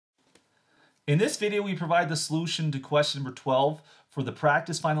In this video, we provide the solution to question number 12 for the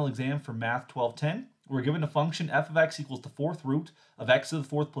practice final exam for Math 1210. We're given a function f of x equals the fourth root of x to the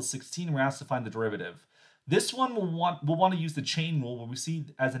fourth plus 16. We're asked to find the derivative. This one we'll want to use the chain rule where we see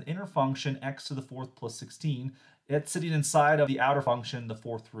as an inner function x to the fourth plus 16. It's sitting inside of the outer function, the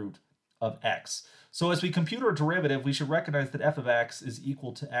fourth root of x. So as we compute our derivative, we should recognize that f of x is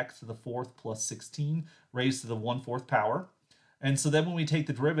equal to x to the fourth plus 16 raised to the 1/4 power. And so then when we take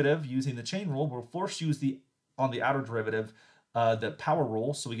the derivative using the chain rule, we'll first use on the outer derivative, the power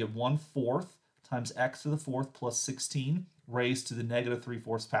rule. So we get 1/4 times x to the fourth plus 16 raised to the negative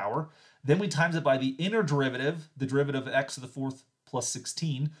 3/4 power. Then we times it by the inner derivative, the derivative of x to the fourth plus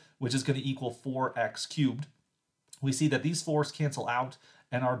 16, which is going to equal 4x cubed. We see that these 4's cancel out,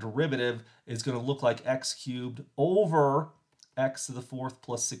 and our derivative is going to look like x cubed over x to the fourth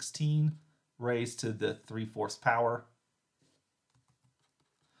plus 16 raised to the 3/4 power,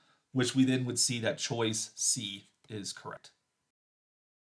 which we then would see that choice C is correct.